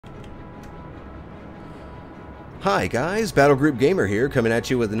Hi guys, Battle Group Gamer here, coming at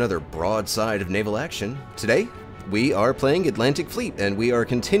you with another broadside of naval action. Today, we are playing Atlantic Fleet, and we are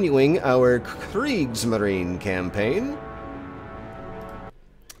continuing our Kriegsmarine Campaign.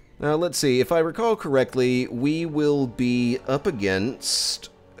 Now let's see, if I recall correctly, we will be up against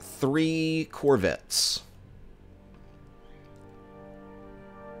 3 corvettes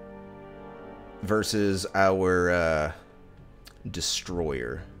versus our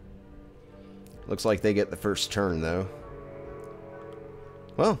destroyer. Looks like they get the first turn, though.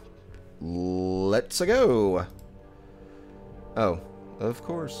 Well, let's go. Oh, of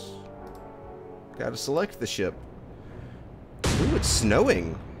course. Gotta select the ship. Ooh, it's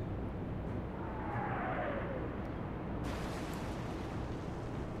snowing.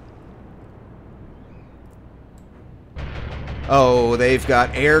 Oh, they've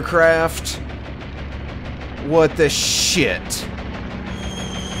got aircraft? What the shit?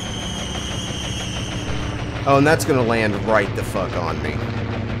 Oh, and that's gonna land right the fuck on me.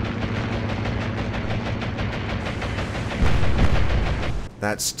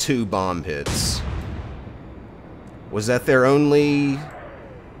 That's 2 bomb hits. Was that their only...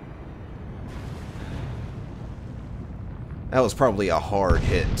 That was probably a hard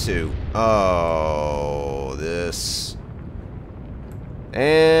hit, too. Oh, this...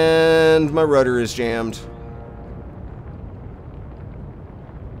 And my rudder is jammed.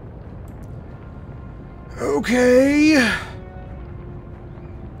 Okay.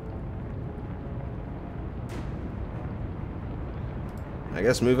 I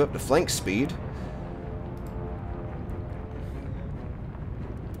guess move up to flank speed.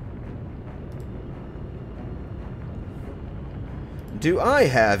 Do I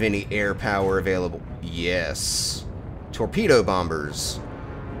have any air power available? Yes. Torpedo bombers.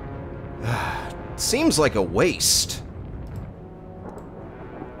 Seems like a waste.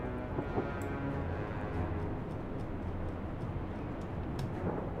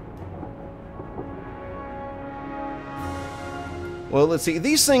 Well, let's see.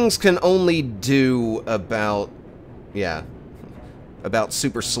 These things can only do about... Yeah. About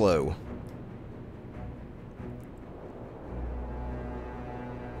super slow.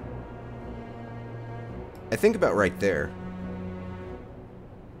 I think about right there.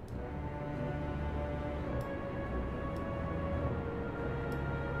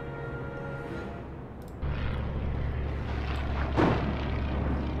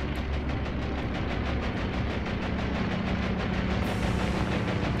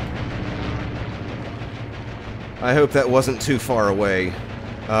 I hope that wasn't too far away.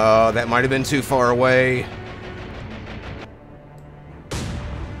 That might have been too far away.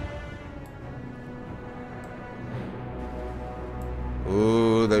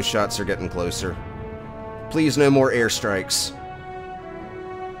 Ooh, those shots are getting closer. Please, no more airstrikes.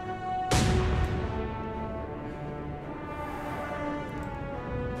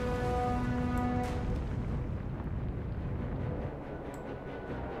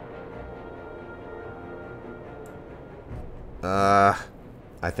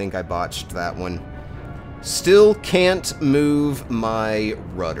 I think I botched that one. Still can't move my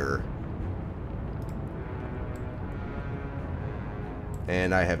rudder.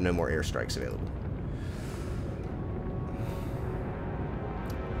 And I have no more airstrikes available.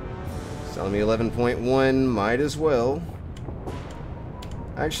 It's telling me 11.1, might as well.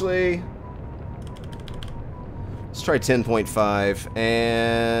 Actually, let's try 10.5,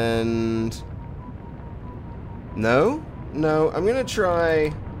 and... No? No, I'm gonna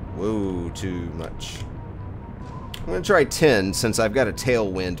try... Whoa, too much. I'm gonna try 10, since I've got a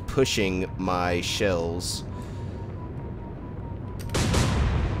tailwind pushing my shells.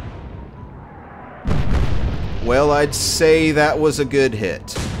 Well, I'd say that was a good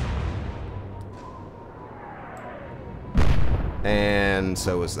hit. And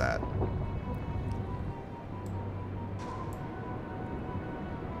so was that.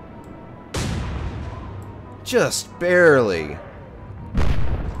 Just barely.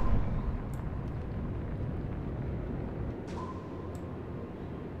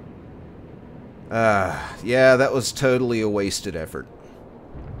 Yeah, that was totally a wasted effort.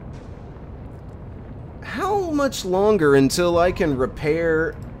 How much longer until I can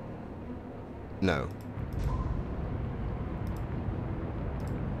repair... No.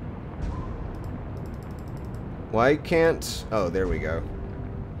 Why can't... Oh, there we go.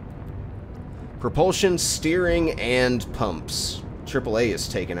 Propulsion, steering, and pumps. AAA is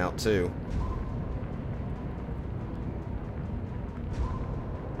taken out, too.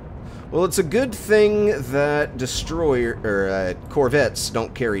 Well, it's a good thing that corvettes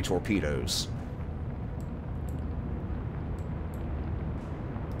don't carry torpedoes.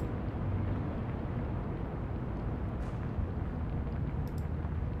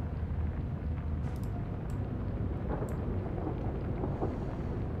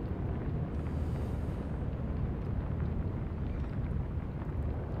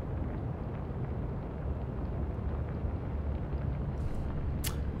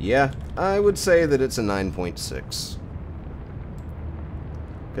 Yeah, I would say that it's a 9.6.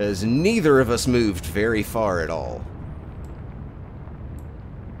 Because neither of us moved very far at all.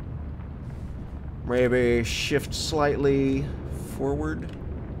 Maybe shift slightly forward.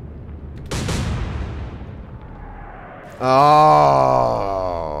 Oh.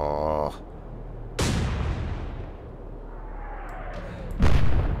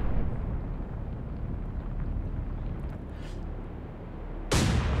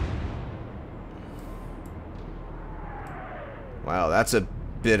 Wow, that's a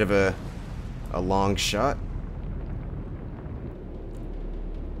bit of a long shot.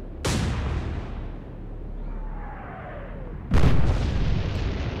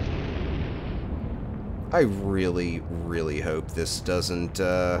 I really, really hope this doesn't,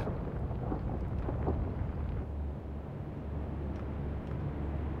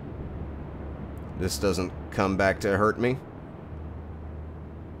 this doesn't come back to hurt me.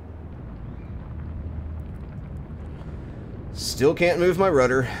 Still can't move my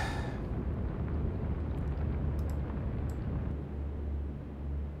rudder.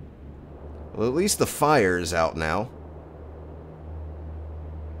 Well, at least the fire's out now.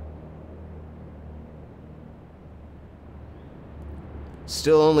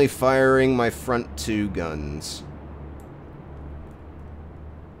 Still only firing my front 2 guns.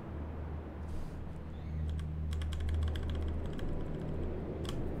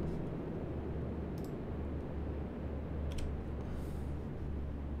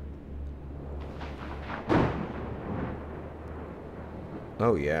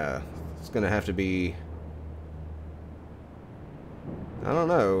 Oh yeah, it's gonna have to be... I don't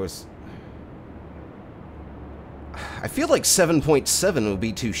know, I feel like 7.7 would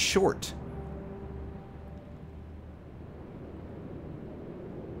be too short.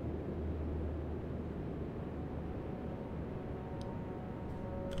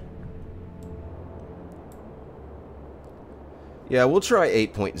 Yeah, we'll try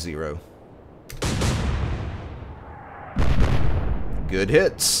 8.0. Good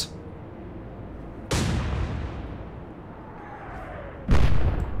hits.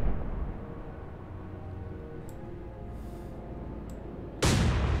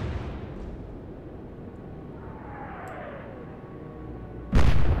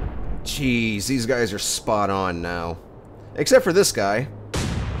 Jeez, these guys are spot on now. Except for this guy.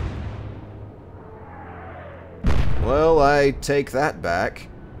 Well, I take that back.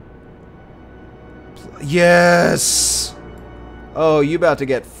 Yes! Oh, you about to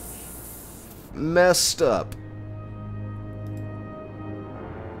get messed up.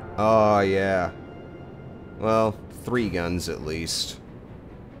 Oh, yeah. Well, 3 guns at least.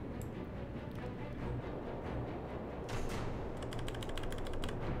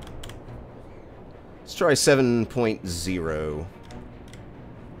 Let's try 7.0.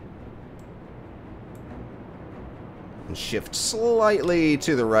 And shift slightly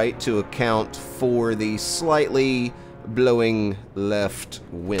to the right to account for the slightly blowing left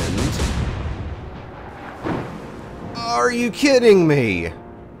wind. Are you kidding me?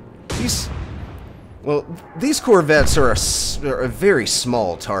 These Corvettes are a very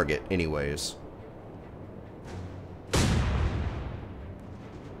small target anyways.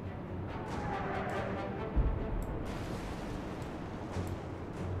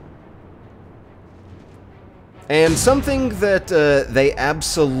 And something that they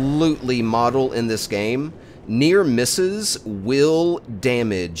absolutely model in this game, near misses will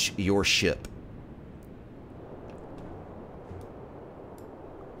damage your ship.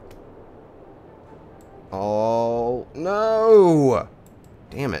 Oh, no!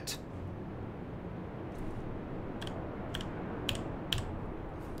 Damn it.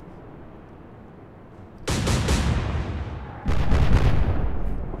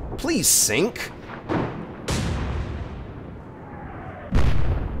 Please sink.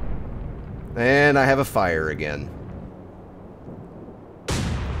 And I have a fire again.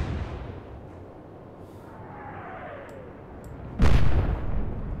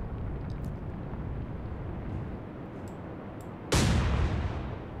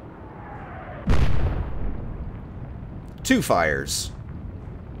 Two fires.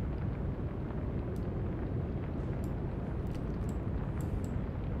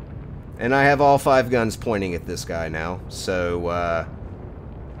 And I have all 5 guns pointing at this guy now, so,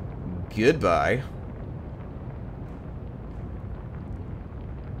 goodbye.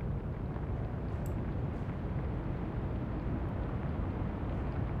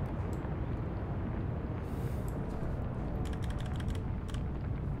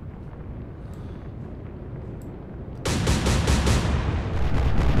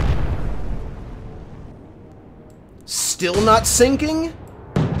 Still not sinking?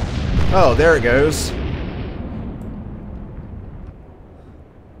 Oh, there it goes.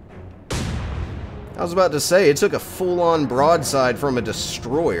 I was about to say, it took a full-on broadside from a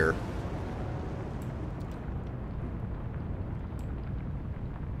destroyer.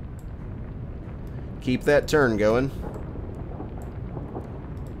 Keep that turn going.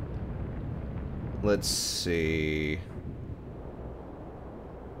 Let's see.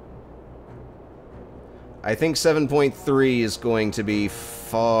 I think 7.3 is going to be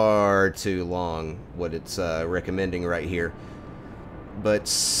far too long, what it's recommending right here. But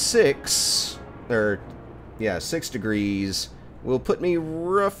 6 degrees will put me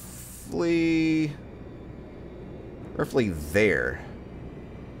roughly there.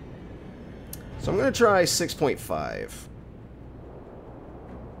 So I'm going to try 6.5.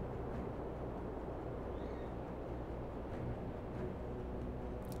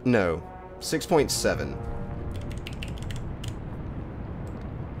 No, 6.7.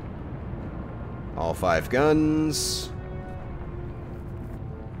 All 5 guns.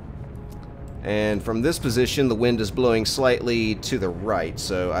 And from this position, the wind is blowing slightly to the right,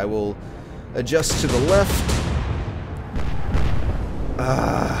 so I will adjust to the left.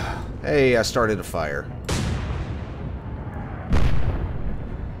 Hey, I started a fire.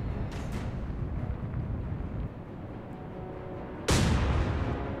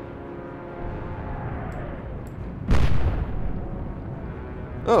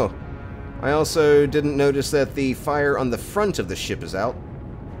 Oh, I also didn't notice that the fire on the front of the ship is out.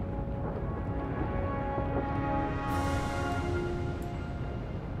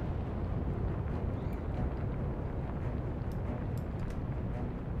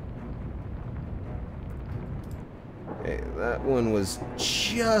 Okay, that one was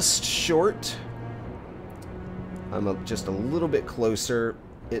just short. I'm just a little bit closer.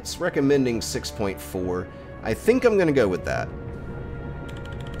 It's recommending 6.4. I think I'm going to go with that.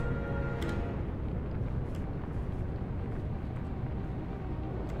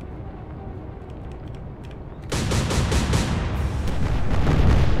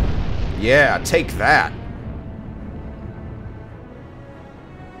 Yeah, take that.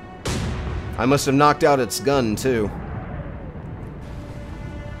 I must have knocked out its gun, too.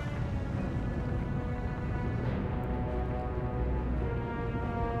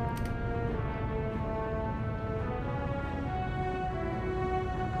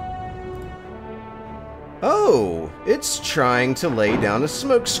 Oh, it's trying to lay down a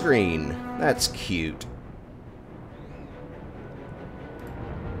smoke screen. That's cute.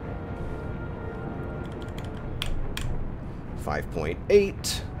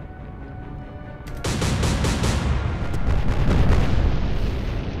 .8.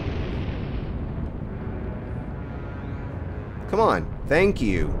 Come on, thank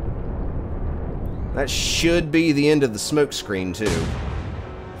you. That should be the end of the smoke screen, too.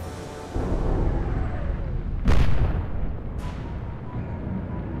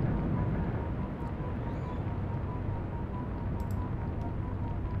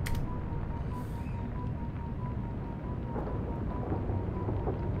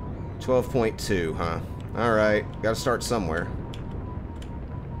 .2, huh? Alright, gotta start somewhere.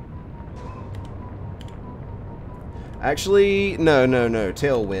 Actually, no,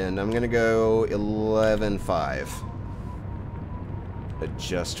 tailwind. I'm gonna go 11.5.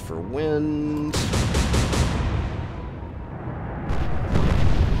 Adjust for wind.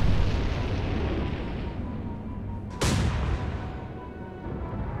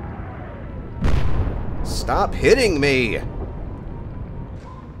 Stop hitting me!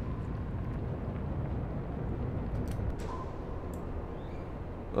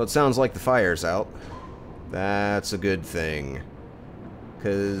 Well, it sounds like the fire's out. That's a good thing.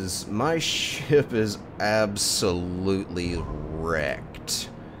 Because my ship is absolutely wrecked.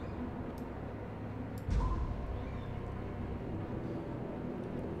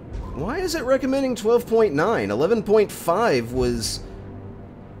 Why is it recommending 12.9? 11.5 was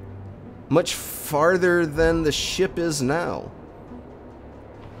much farther than the ship is now.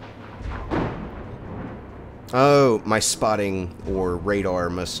 Oh, my spotting or radar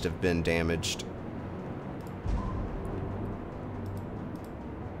must have been damaged.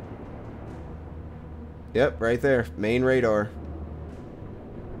 Yep, right there. Main radar.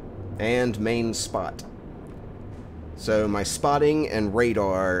 And main spot. So my spotting and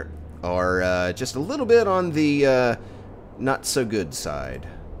radar are just a little bit on the not so good side.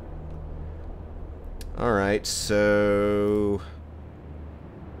 Alright, so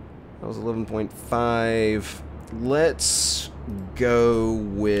that was 11.5. Let's go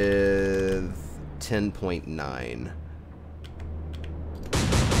with 10.9.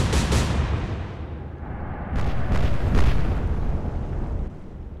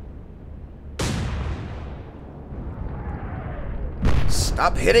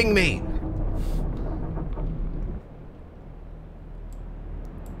 Stop hitting me!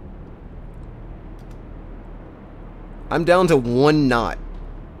 I'm down to 1 knot.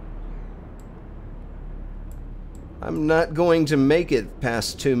 I'm not going to make it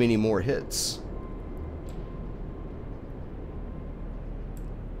past too many more hits.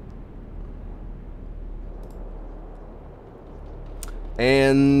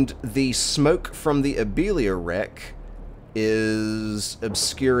 And the smoke from the Abelia wreck is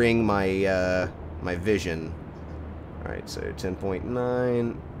obscuring my my vision. Alright, so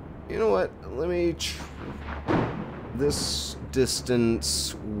 10.9. You know what? Let me... This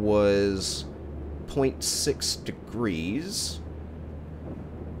distance was 0.6 degrees.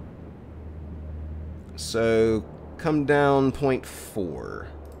 So come down 0.4.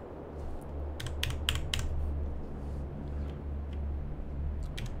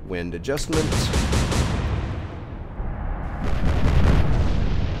 Wind adjustment.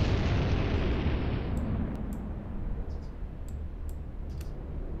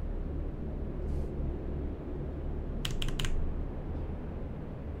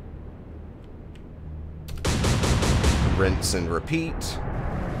 Rinse and repeat.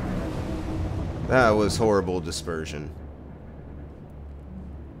 That was horrible dispersion.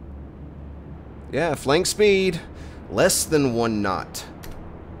 Yeah, flank speed. Less than 1 knot.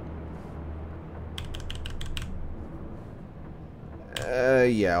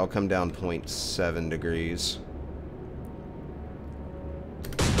 Yeah, I'll come down 0.7 degrees.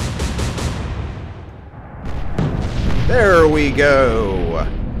 There we go.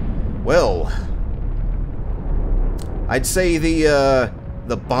 Well, I'd say the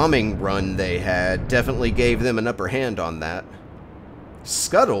bombing run they had definitely gave them an upper hand on that.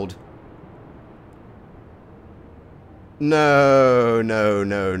 Scuttled? No, no,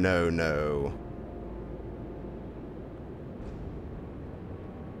 no, no, no.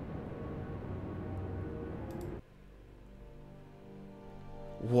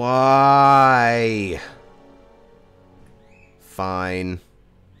 Why? Fine.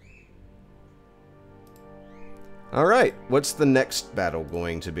 Alright, what's the next battle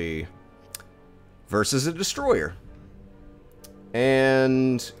going to be? Versus a destroyer.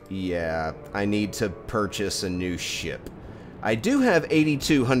 And yeah, I need to purchase a new ship. I do have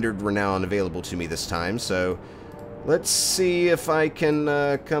 8,200 renown available to me this time, so let's see if I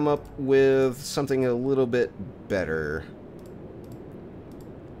can come up with something a little bit better.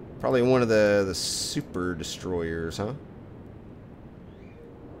 Probably one of the super destroyers, huh?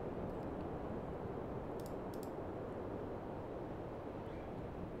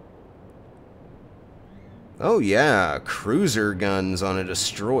 Oh yeah, cruiser guns on a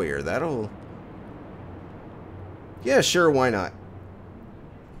destroyer. That'll... Yeah, sure, why not?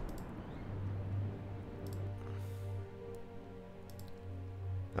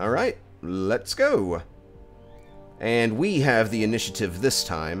 Alright, let's go. And we have the initiative this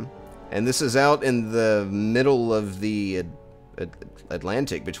time. And this is out in the middle of the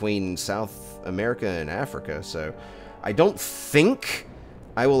Atlantic between South America and Africa. So I don't think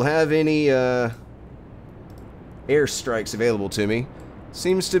I will have any airstrikes available to me.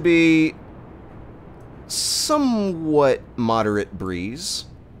 Seems to be somewhat moderate breeze.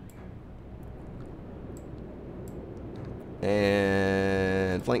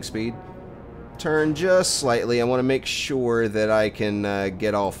 And flank speed. Turn just slightly. I want to make sure that I can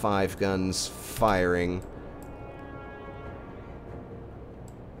get all 5 guns firing.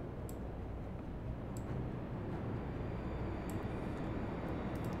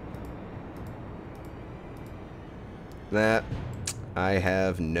 That I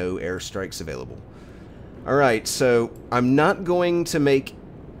have no airstrikes available. Alright, so I'm not going to make...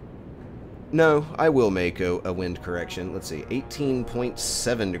 No, I will make a wind correction. Let's see,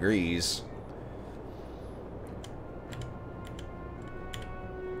 18.7 degrees.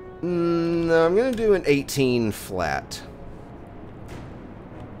 No, I'm going to do an 18 flat.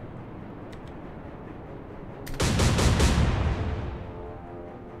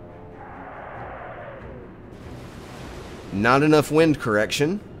 Not enough wind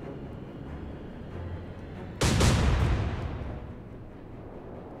correction.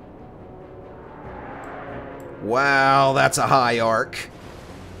 Wow, that's a high arc.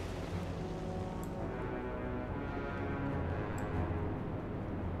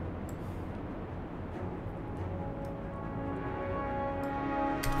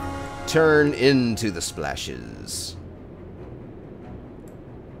 Turn into the splashes.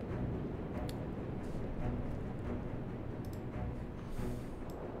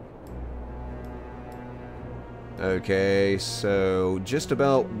 Okay, so just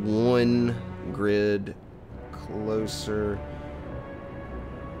about 1 grid closer.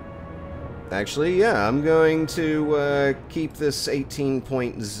 Actually, yeah, I'm going to keep this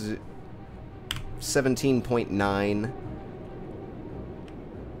 17.9.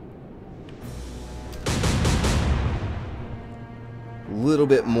 A little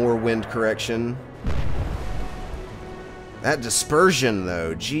bit more wind correction. That dispersion,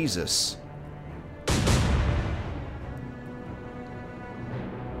 though, Jesus.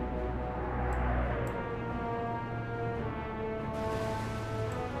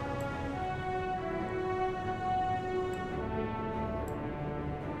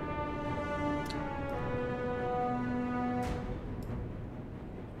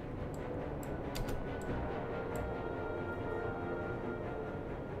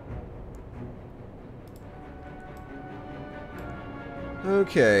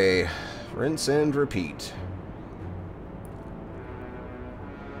 Okay, rinse and repeat.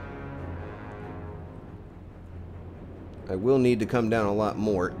 I will need to come down a lot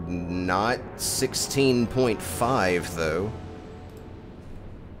more. Not 16.5, though.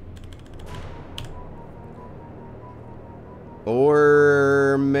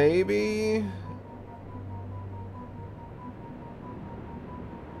 Or maybe...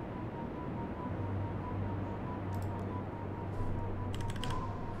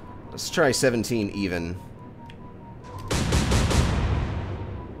 Let's try 17 even.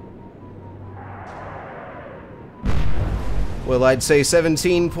 Well, I'd say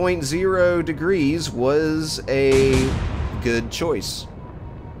 17.0 degrees was a good choice.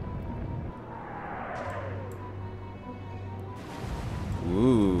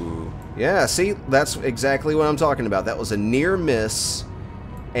 Ooh. Yeah, see, that's exactly what I'm talking about. That was a near miss,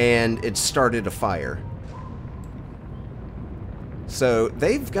 and it started a fire. So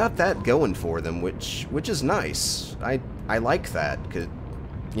they've got that going for them, which is nice. I like that, 'cause,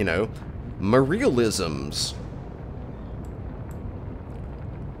 you know, Marealisms.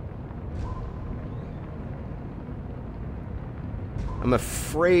 I'm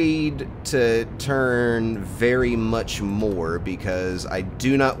afraid to turn very much more because I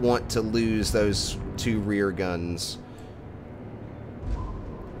do not want to lose those two rear guns.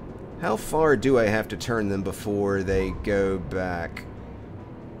 How far do I have to turn them before they go back?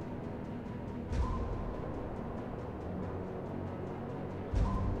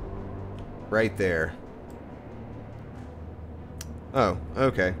 Right there. Oh,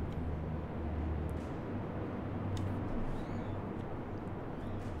 okay.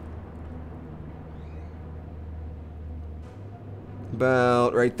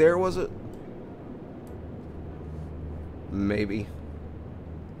 About right there, was it? Maybe.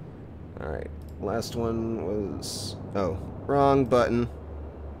 Alright, last one was... Oh, wrong button.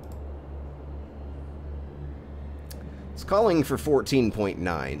 It's calling for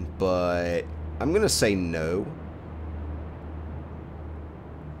 14.9, but I'm gonna say no.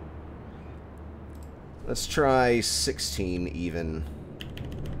 Let's try 16 even.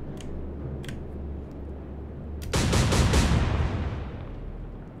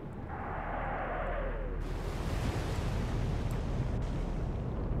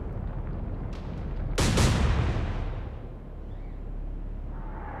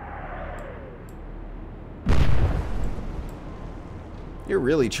 You're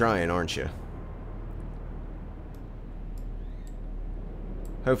really trying, aren't you?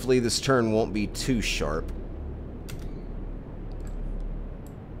 Hopefully this turn won't be too sharp.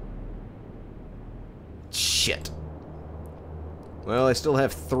 Shit. Well, I still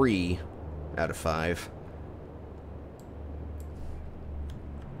have 3 out of 5.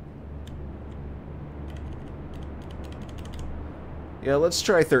 Yeah, let's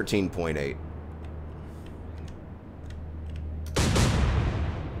try 13.8.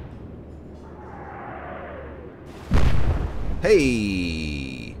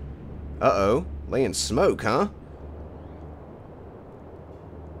 Hey! Uh-oh. Laying smoke, huh?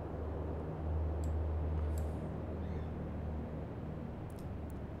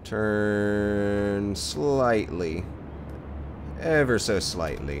 Turn slightly. Ever so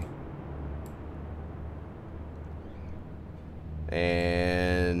slightly.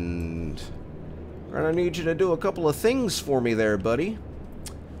 And... I need you to do a couple of things for me there, buddy.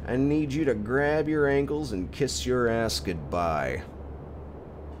 I need you to grab your ankles and kiss your ass goodbye.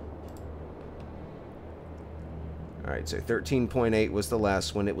 Alright, so 13.8 was the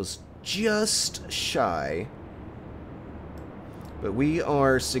last one. It was just shy. But we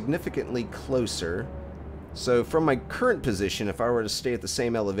are significantly closer. So from my current position, if I were to stay at the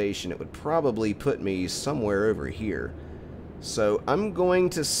same elevation, it would probably put me somewhere over here. So I'm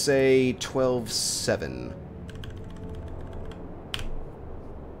going to say 12.7.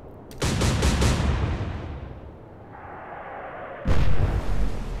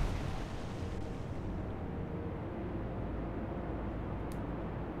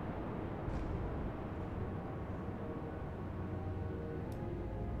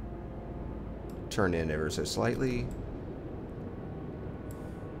 turn in ever so slightly.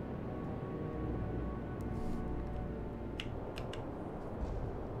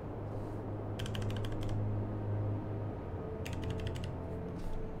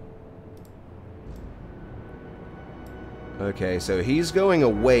 Okay, so he's going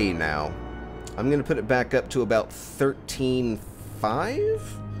away now. I'm going to put it back up to about 13.5?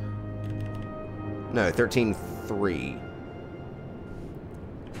 No, 13.3.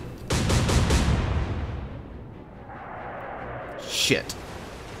 Shit.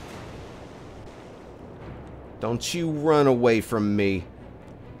 Don't you run away from me.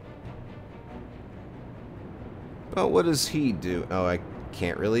 Oh, what does he do? Oh, I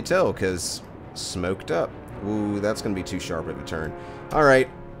can't really tell because smoked up. Ooh, that's going to be too sharp of a turn. Alright,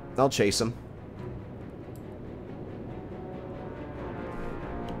 I'll chase him.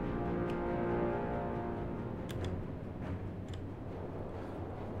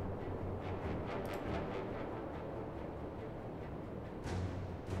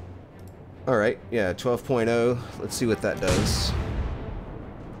 Alright, yeah, 12.0. Let's see what that does.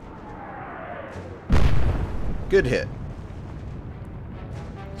 Good hit.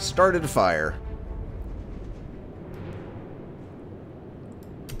 Started a fire.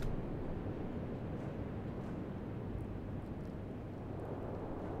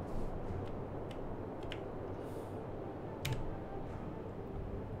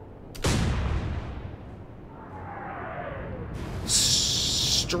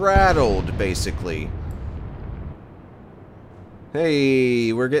 Straddled, basically.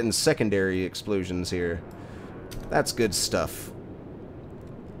 Hey, we're getting secondary explosions here. That's good stuff.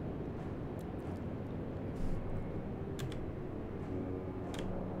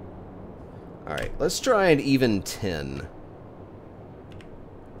 Alright, let's try an even 10.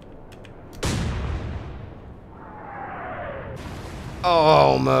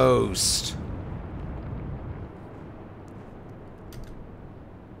 Almost.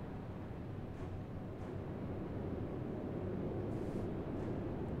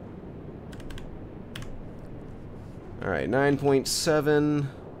 Alright, 9.7.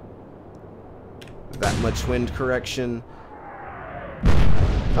 That much wind correction.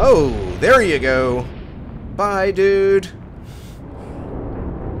 Oh, there you go. Bye, dude.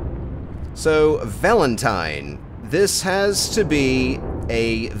 So, Valentine. This has to be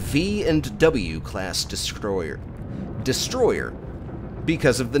a V and W class destroyer.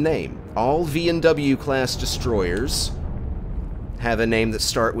 Because of the name. All V and W class destroyers have a name that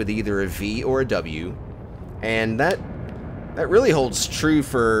start with either a V or a W. And that really holds true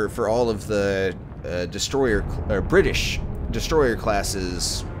for all of the British destroyer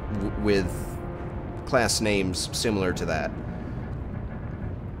classes with class names similar to that.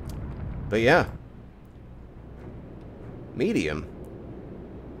 But yeah. Medium.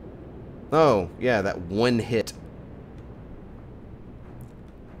 Oh, yeah, that one hit.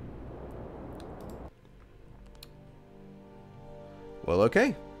 Well,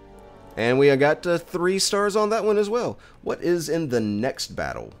 okay. And we got 3 stars on that one as well. What is in the next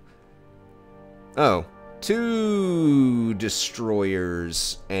battle? Oh, 2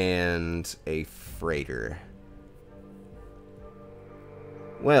 destroyers and a freighter.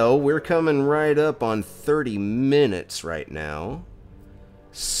 Well, we're coming right up on 30 minutes right now.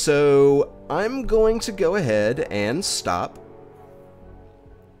 So I'm going to go ahead and stop.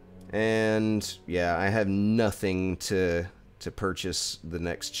 And yeah, I have nothing to purchase the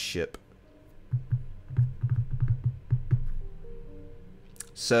next ship.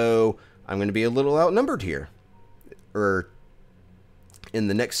 So I'm going to be a little outnumbered here. Or in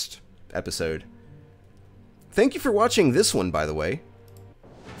the next episode. Thank you for watching this one, by the way.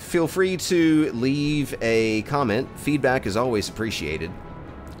 Feel free to leave a comment. Feedback is always appreciated.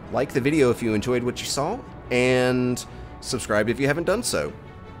 Like the video if you enjoyed what you saw, and subscribe if you haven't done so.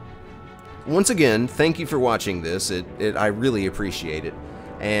 Once again, thank you for watching this. I really appreciate it.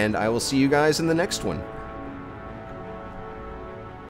 And I will see you guys in the next one.